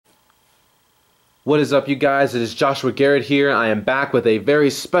What is up, you guys? It is Joshua Garrett here. I am back with a very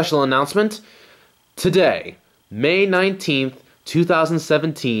special announcement. Today, May 19th,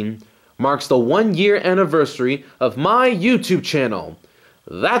 2017, marks the 1-year anniversary of my YouTube channel.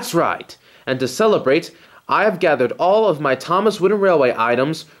 That's right. And to celebrate, I have gathered all of my Thomas Wooden Railway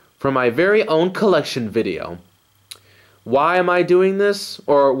items for my very own collection video. Why am I doing this?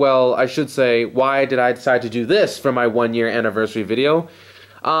 Or, well, I should say, why did I decide to do this for my 1-year anniversary video?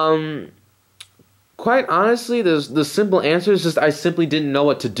 Quite honestly, the simple answer is just I simply didn't know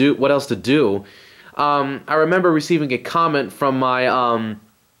what else to do. I remember receiving a comment from my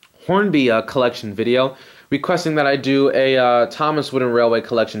Hornby collection video requesting that I do a Thomas Wooden Railway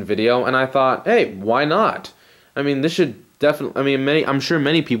collection video, and I thought, hey, why not? I mean, this should definitely. I mean, I'm sure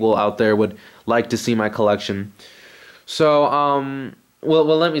many people out there would like to see my collection. So, well,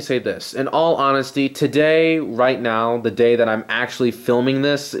 let me say this. In all honesty, today, right now, the day that I'm actually filming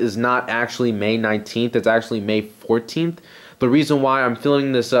this is not actually May 19th. It's actually May 14th. The reason why I'm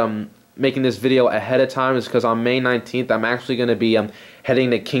filming this, making this video ahead of time is because on May 19th, I'm actually going to be heading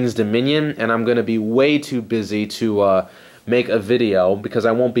to King's Dominion, and I'm going to be way too busy to make a video because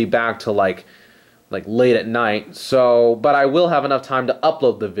I won't be back till like late at night. So, but I will have enough time to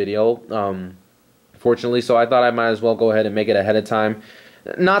upload the video. Fortunately, so I thought I might as well go ahead and make it ahead of time.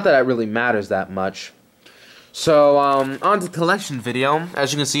 Not that it really matters that much. So, on to the collection video.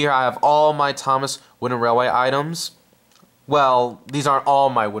 As you can see here, I have all my Thomas Wooden Railway items. Well, these aren't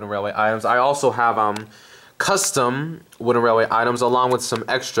all my Wooden Railway items. I also have custom Wooden Railway items along with some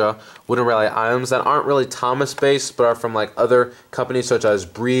extra Wooden Railway items that aren't really Thomas based, but are from like other companies such as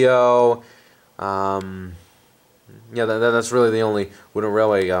Brio. Yeah, that's really the only Wooden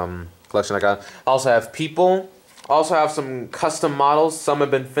Railway collection I got. I also have people. I also have some custom models. Some have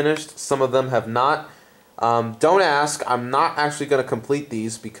been finished. Some of them have not. Don't ask. I'm not actually going to complete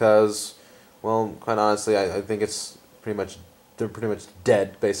these because, well, quite honestly, I think it's they're pretty much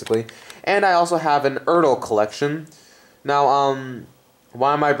dead, basically. And I also have an Ertl collection. Now,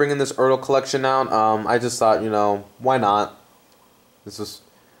 why am I bringing this Ertl collection out? I just thought, you know, why not?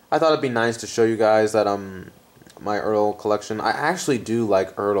 I thought it'd be nice to show you guys that my Ertl collection. I actually do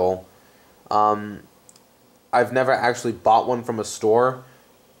like Ertl. I've never actually bought one from a store.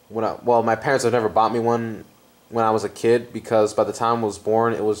 Well, my parents have never bought me one when I was a kid because by the time I was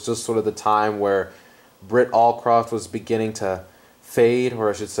born, it was just sort of the time where Brit Allcroft was beginning to fade, or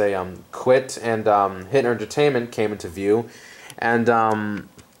I should say quit, and Hit Entertainment came into view. And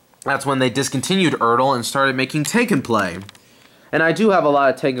that's when they discontinued Ertl and started making Take and Play. And I do have a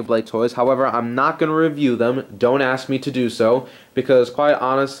lot of Take and Play toys, however, I'm not going to review them. Don't ask me to do so, because quite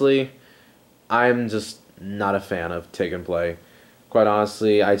honestly, I'm just not a fan of Take and Play. Quite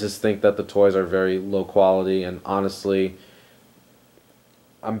honestly, I just think that the toys are very low quality, and honestly,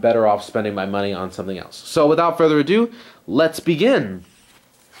 I'm better off spending my money on something else. So without further ado, let's begin.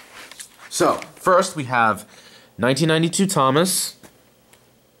 So, first we have 1992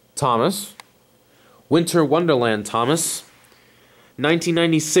 Thomas, Winter Wonderland Thomas,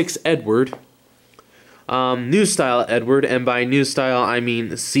 1996 Edward, New Style Edward, and by New Style I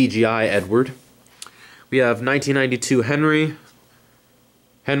mean CGI Edward. We have 1992 Henry,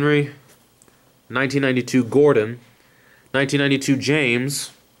 1992 Gordon, 1992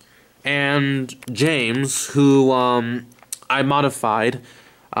 James, and James, who I modified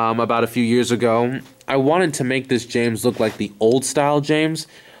about a few years ago. I wanted to make this James look like the old style James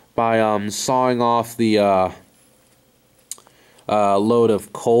by sawing off the load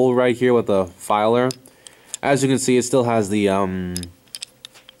of coal right here with a filer. As you can see, it still has the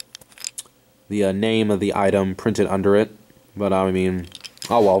name of the item printed under it, but I mean,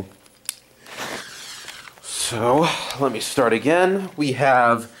 oh well. So, let me start again. We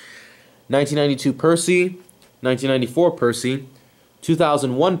have 1992 Percy, 1994 Percy,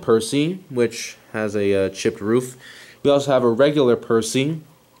 2001 Percy, which has a chipped roof. We also have a regular Percy.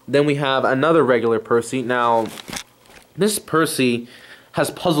 Then we have another regular Percy. Now, this Percy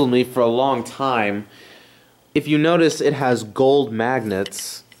has puzzled me for a long time. If you notice, it has gold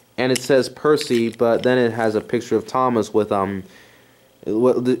magnets, and it says Percy, but then it has a picture of Thomas with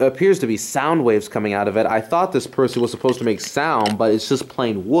what appears to be sound waves coming out of it. I thought this Percy was supposed to make sound, but it's just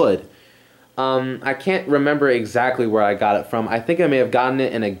plain wood. I can't remember exactly where I got it from. I think I may have gotten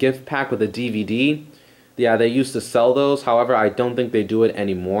it in a gift pack with a DVD. Yeah, they used to sell those. However, I don't think they do it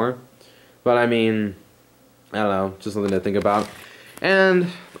anymore. But I mean, I don't know, just something to think about. And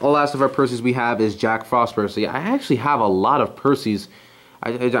the last of our Percys we have is Jack Frost Percy. I actually have a lot of Percys.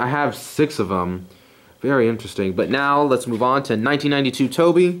 I have 6 of them. Very interesting. But now let's move on to 1992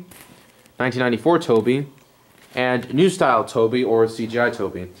 Toby, 1994 Toby, and New Style Toby, or CGI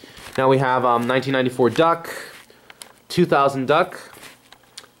Toby. Now we have 1994 Duck, 2000 Duck,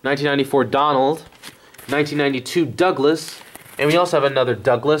 1994 Donald, 1992 Douglas, and we also have another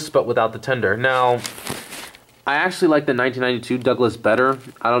Douglas, but without the tender. Now, I actually like the 1992 Douglas better.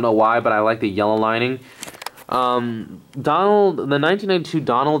 I don't know why, but I like the yellow lining. The 1992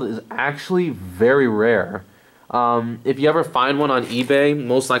 Donald is actually very rare. If you ever find one on eBay,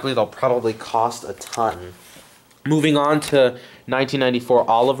 most likely they'll probably cost a ton. Moving on to 1994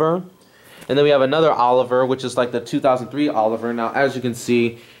 Oliver. And then we have another Oliver, which is like the 2003 Oliver. Now, as you can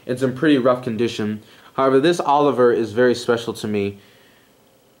see, it's in pretty rough condition. However, this Oliver is very special to me.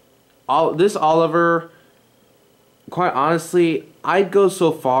 This Oliver, quite honestly, I'd go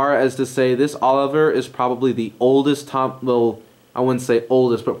so far as to say this Oliver is probably the oldest well, I wouldn't say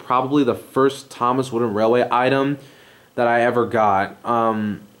oldest, but probably the first Thomas Wooden Railway item that I ever got.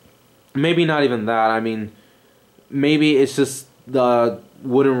 Maybe not even that. I mean, maybe it's just the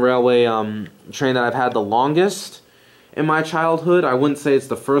wooden railway train that I've had the longest in my childhood. I wouldn't say it's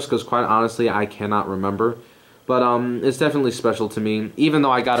the first because, quite honestly, I cannot remember. But it's definitely special to me. Even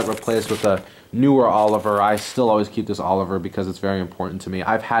though I got it replaced with a newer Oliver, I still always keep this Oliver because it's very important to me.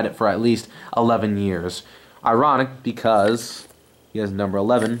 I've had it for at least 11 years. Ironic because he has number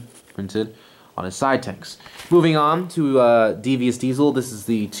 11 printed on his side tanks. Moving on to Devious Diesel. This is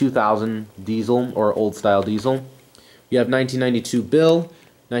the 2000 Diesel, or old style Diesel. We have 1992 Bill,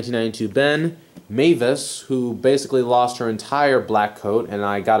 1992 Ben, Mavis, who basically lost her entire black coat, and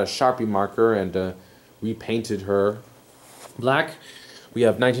I got a Sharpie marker and repainted her black. We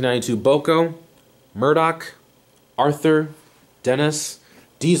have 1992 Boko, Murdoch, Arthur, Dennis,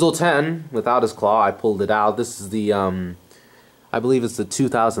 Diesel 10, without his claw. I pulled it out. This is the, I believe it's the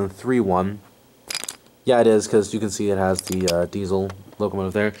 2003 one. Yeah, it is, because you can see it has the diesel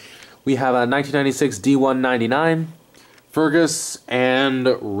locomotive there. We have a 1996 D199, Fergus, and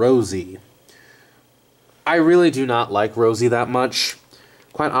Rosie. I really do not like Rosie that much.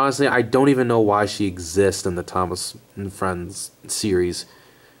 Quite honestly, I don't even know why she exists in the Thomas and Friends series.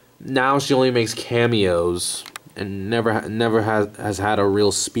 Now she only makes cameos and never has had a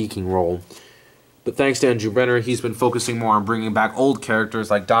real speaking role. But thanks to Andrew Brenner, he's been focusing more on bringing back old characters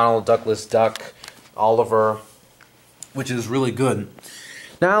like Donald, Douglas Duck, Oliver, which is really good.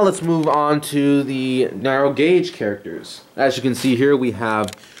 Now let's move on to the narrow gauge characters. As you can see here, we have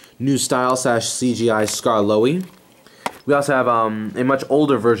New Style / CGI Skarloey. We also have a much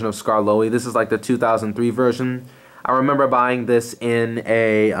older version of Skarloey. This is like the 2003 version. I remember buying this in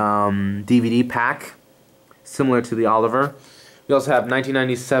a DVD pack, similar to the Oliver. We also have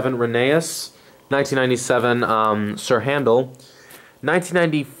 1997 Rheneas, 1997 Sir Handel,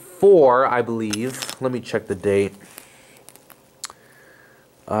 1994, I believe. Let me check the date.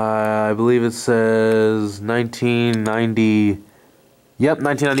 I believe it says 1990. Yep,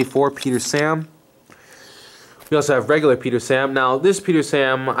 1994 Peter Sam. We also have regular Peter Sam. Now, this Peter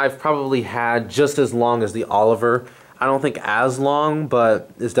Sam I've probably had just as long as the Oliver. I don't think as long,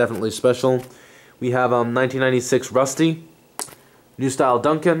 but it's definitely special. We have 1996 Rusty, New Style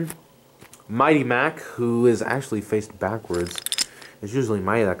Duncan, Mighty Mac, who is actually faced backwards. It's usually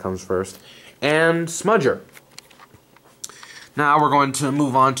Mighty that comes first, and Smudger. Now we're going to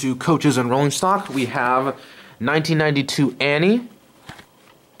move on to coaches and rolling stock. We have 1992 Annie,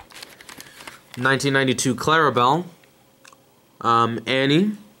 1992 Clarabelle,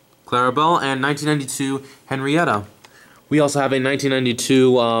 Annie, Clarabelle, and 1992 Henrietta. We also have a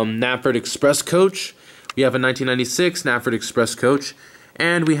 1992 Knapford Express coach. We have a 1996 Knapford Express coach,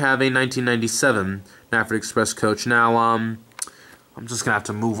 and we have a 1997 Knapford Express coach. Now, I'm just gonna have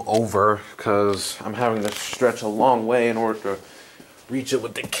to move over because I'm having to stretch a long way in order to reach it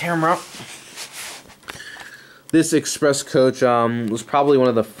with the camera. This Express coach was probably one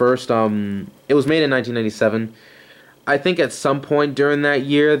of the first. It was made in 1997. I think at some point during that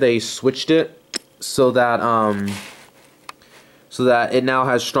year they switched it so that it now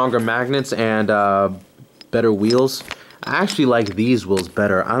has stronger magnets and better wheels. I actually like these wheels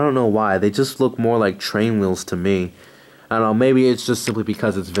better. I don't know why. They just look more like train wheels to me. I don't know, maybe it's just simply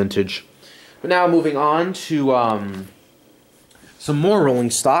because it's vintage. But now moving on to some more rolling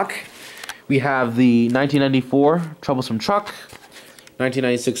stock. We have the 1994 Troublesome Truck,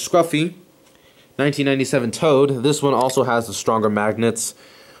 1996 Scruffy, 1997 Toad. This one also has the stronger magnets,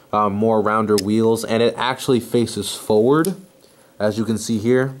 more rounder wheels, and it actually faces forward, as you can see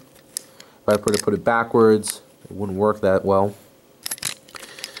here. If I put it backwards, it wouldn't work that well.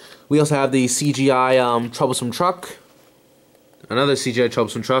 We also have the CGI Troublesome Truck, another CGI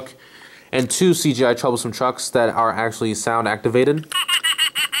Troublesome Truck, and two CGI Troublesome Trucks that are actually sound activated.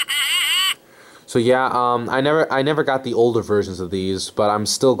 So yeah, I never got the older versions of these, but I'm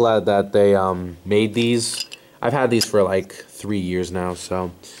still glad that they made these. I've had these for like 3 years now.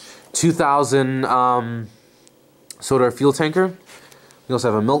 So 2000 soda fuel tanker. We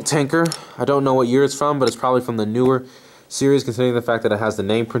also have a milk tanker. I don't know what year it's from, but it's probably from the newer series, considering the fact that it has the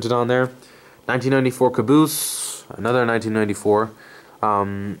name printed on there. 1994 caboose, another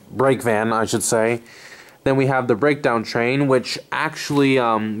 1994 brake van, I should say. Then we have the breakdown train, which actually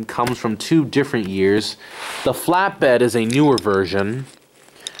comes from 2 different years. The flatbed is a newer version,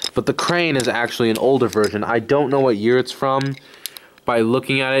 but the crane is actually an older version. I don't know what year it's from. By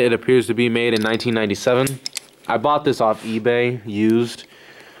looking at it, it appears to be made in 1997. I bought this off eBay, used,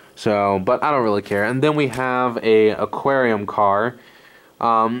 so, but I don't really care. And then we have a aquarium car.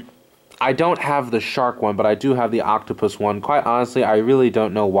 I don't have the shark one, but I do have the octopus one. Quite honestly, I really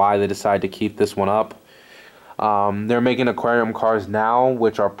don't know why they decided to keep this one up. They're making aquarium cars now,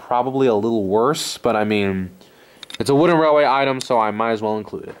 which are probably a little worse, but I mean, it's a wooden railway item, so I might as well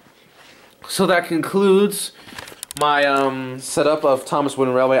include it. So that concludes my setup of Thomas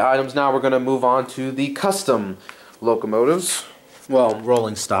Wooden Railway items. Now we're going to move on to the custom locomotives. Well,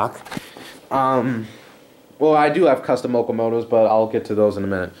 rolling stock. Well, I do have custom locomotives, but I'll get to those in a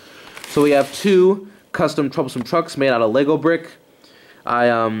minute. So we have 2 custom troublesome trucks made out of Lego brick.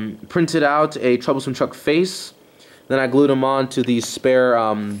 I printed out a troublesome truck face. Then I glued them on to these spare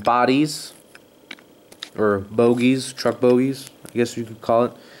bodies, or bogies, truck bogies, I guess you could call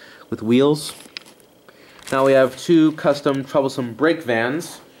it, with wheels. Now we have 2 custom troublesome brake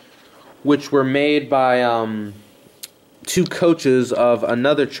vans, which were made by 2 coaches of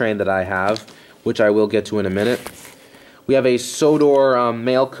another train that I have, which I will get to in a minute. We have a Sodor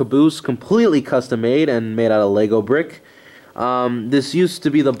mail caboose, completely custom made and made out of Lego brick. This used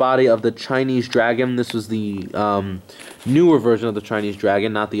to be the body of the Chinese Dragon. This was the newer version of the Chinese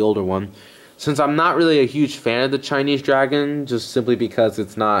Dragon, not the older one. Since I'm not really a huge fan of the Chinese Dragon, just simply because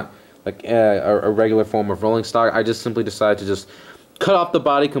it's not like a regular form of rolling stock, I just simply decided to just cut off the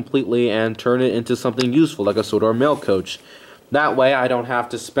body completely and turn it into something useful, like a Sodor mail coach. That way I don't have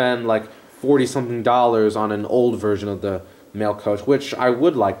to spend like $40-something on an old version of the mail coach, which I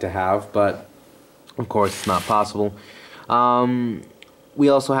would like to have, but of course it's not possible. We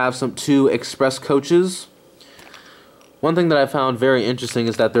also have 2 express coaches. One thing that I found very interesting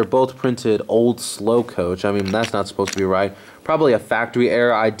is that they're both printed old slow coach. I mean, that's not supposed to be right. Probably a factory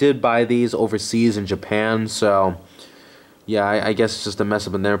error. I did buy these overseas in Japan, so yeah, I guess it's just a mess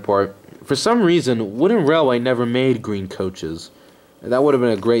up in their part. For some reason, Wooden Railway never made green coaches. That would have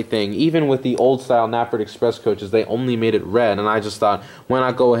been a great thing. Even with the old style Knapford Express coaches, they only made it red, and I just thought, why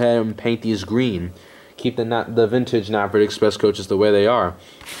not go ahead and paint these green? Keep the vintage Knapford Express coaches the way they are.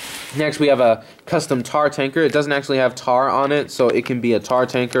 Next, we have a custom tar tanker. It doesn't actually have tar on it, so it can be a tar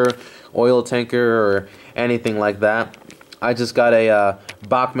tanker, oil tanker, or anything like that. I just got a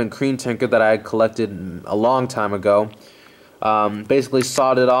Bachmann cream tanker that I collected a long time ago. Basically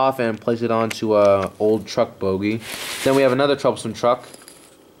sawed it off and placed it onto a old truck bogie. Then we have another troublesome truck.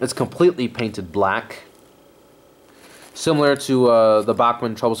 It's completely painted black, similar to the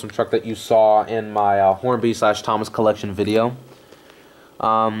Bachmann troublesome truck that you saw in my Hornby/Thomas collection video.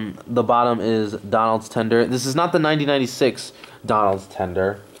 The bottom is Donald's tender. This is not the 1996 Donald's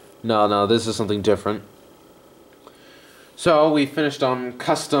tender. No, this is something different. So we finished on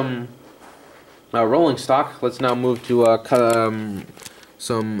custom rolling stock. Let's now move to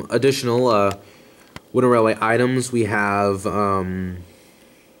some additional Wooden Railway items. We have,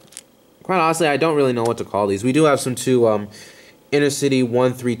 quite honestly, I don't really know what to call these. We do have some 2 Intercity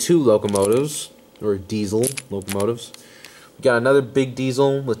 132 locomotives, or diesel locomotives. We got another big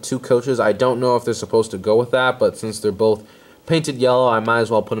diesel with 2 coaches. I don't know if they're supposed to go with that, but since they're both painted yellow, I might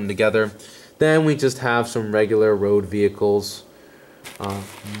as well put them together. Then we just have some regular road vehicles,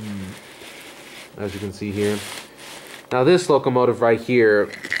 as you can see here. Now this locomotive right here,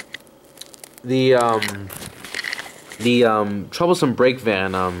 the troublesome brake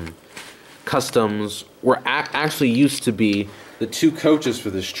van customs were actually used to be the 2 coaches for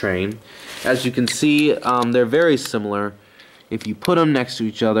this train. As you can see, they're very similar. If you put them next to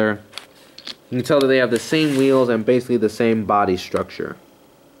each other, you can tell that they have the same wheels and basically the same body structure.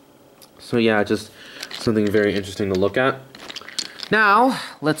 So yeah, just something very interesting to look at. Now,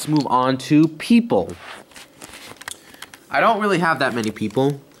 let's move on to people. I don't really have that many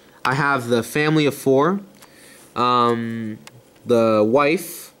people. I have the family of 4. The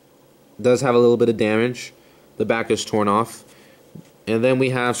wife does have a little bit of damage. The back is torn off. And then we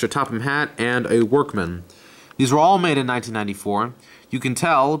have Sir Topham Hatt and a workman. These were all made in 1994. You can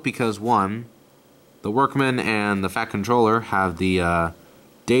tell because, 1, the workman and the Fat Controller have the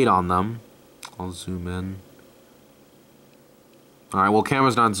date on them. I'll zoom in. Alright, well,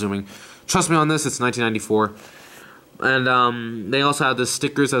 camera's not zooming. Trust me on this, it's 1994. And they also have the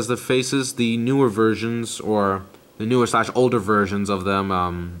stickers as the faces. The newer versions, or the newer / older versions of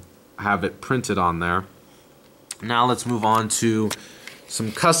them, have it printed on there. Now let's move on to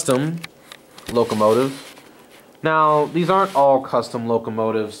some custom locomotives. Now, these aren't all custom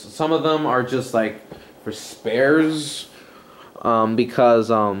locomotives. Some of them are just like for spares, because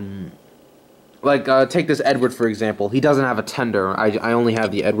take this Edward for example. He doesn't have a tender. I only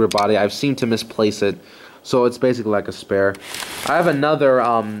have the Edward body. I've seemed to misplace it, so it's basically like a spare. I have another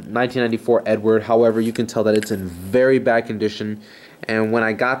 1994 Edward. However, you can tell that it's in very bad condition, and when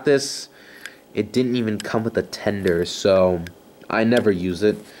I got this, it didn't even come with a tender, so I never use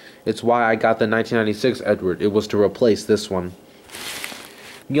it. It's why I got the 1996 Edward. It was to replace this one.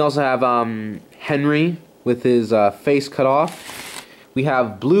 You also have Henry with his face cut off. We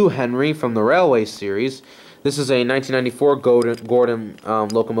have Blue Henry from the Railway series. This is a 1994 Gordon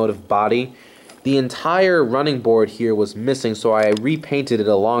locomotive body. The entire running board here was missing, so I repainted it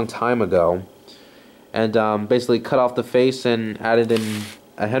a long time ago. And basically cut off the face and added in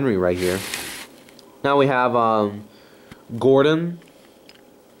a Henry right here. Now we have Gordon.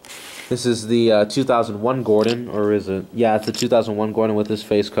 This is the 2001 Gordon, or is it? Yeah, it's the 2001 Gordon with his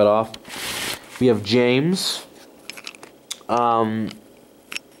face cut off. We have James.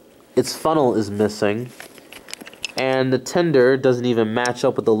 Its funnel is missing. And the tender doesn't even match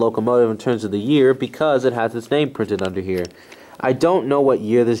up with the locomotive in terms of the year because it has its name printed under here. I don't know what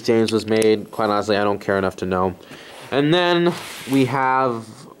year this James was made. Quite honestly, I don't care enough to know. And then we have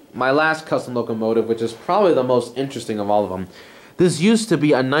my last custom locomotive, which is probably the most interesting of all of them. This used to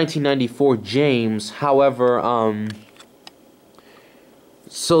be a 1994 James, however,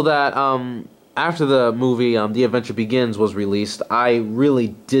 so that after the movie The Adventure Begins was released, I really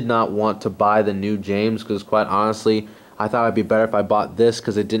did not want to buy the new James, because quite honestly, I thought it'd be better if I bought this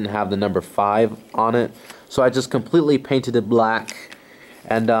because it didn't have the number 5 on it. So I just completely painted it black,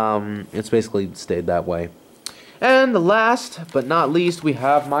 and it's basically stayed that way. And last but not least, we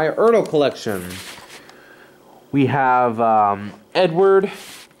have my Ertl collection. We have Edward,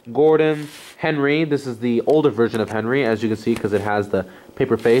 Gordon, Henry. This is the older version of Henry, as you can see, because it has the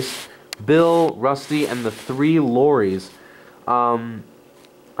paper face. Bill, Rusty, and the 3 lorries. I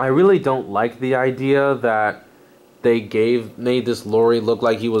really don't like the idea that they made this lorry look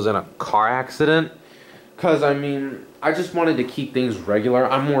like he was in a car accident. Because, I mean, I just wanted to keep things regular.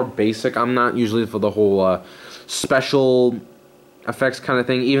 I'm more basic. I'm not usually for the whole special effects kind of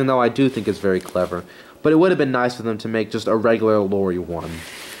thing, even though I do think it's very clever. But it would have been nice for them to make just a regular lorry one.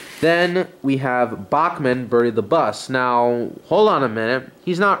 Then we have Bachman, Birdie the Bus. Now, hold on a minute.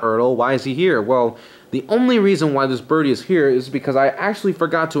 He's not Ertl. Why is he here? Well, the only reason why this Birdie is here is because I actually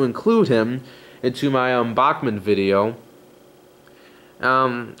forgot to include him into my Bachman video.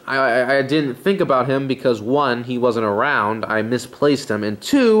 I didn't think about him because 1, he wasn't around. I misplaced him. And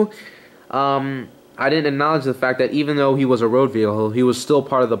 2, I didn't acknowledge the fact that even though he was a road vehicle, he was still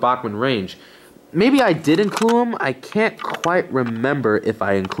part of the Bachman range. Maybe I did include him. I can't quite remember if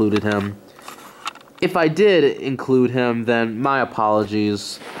I included him. If I did include him, then my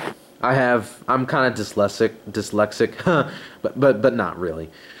apologies. I'm kind of dyslexic, but not really.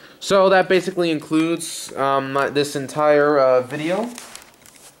 So that basically includes this entire video.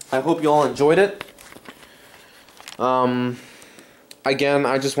 I hope you all enjoyed it. Again,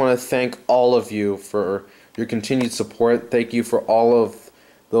 I just want to thank all of you for your continued support. Thank you for all of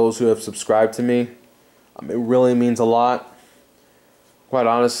those who have subscribed to me. It really means a lot. Quite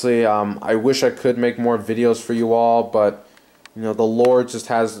honestly, I wish I could make more videos for you all, but you know, the Lord is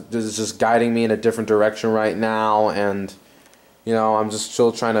just guiding me in a different direction right now, and you know, I'm just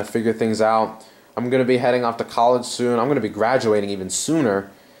still trying to figure things out. I'm gonna be heading off to college soon. I'm gonna be graduating even sooner,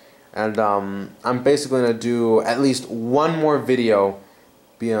 and I'm basically gonna do at least one more video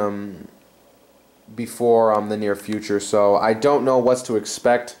before the near future. So I don't know what's to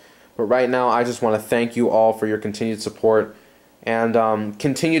expect, but right now I just want to thank you all for your continued support, and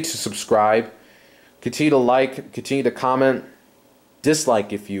continue to subscribe, continue to like, continue to comment,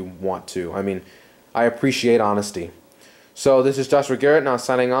 dislike if you want to. I mean, I appreciate honesty. So this is Joshua Garrett now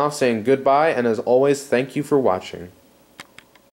signing off, saying goodbye, and as always, thank you for watching.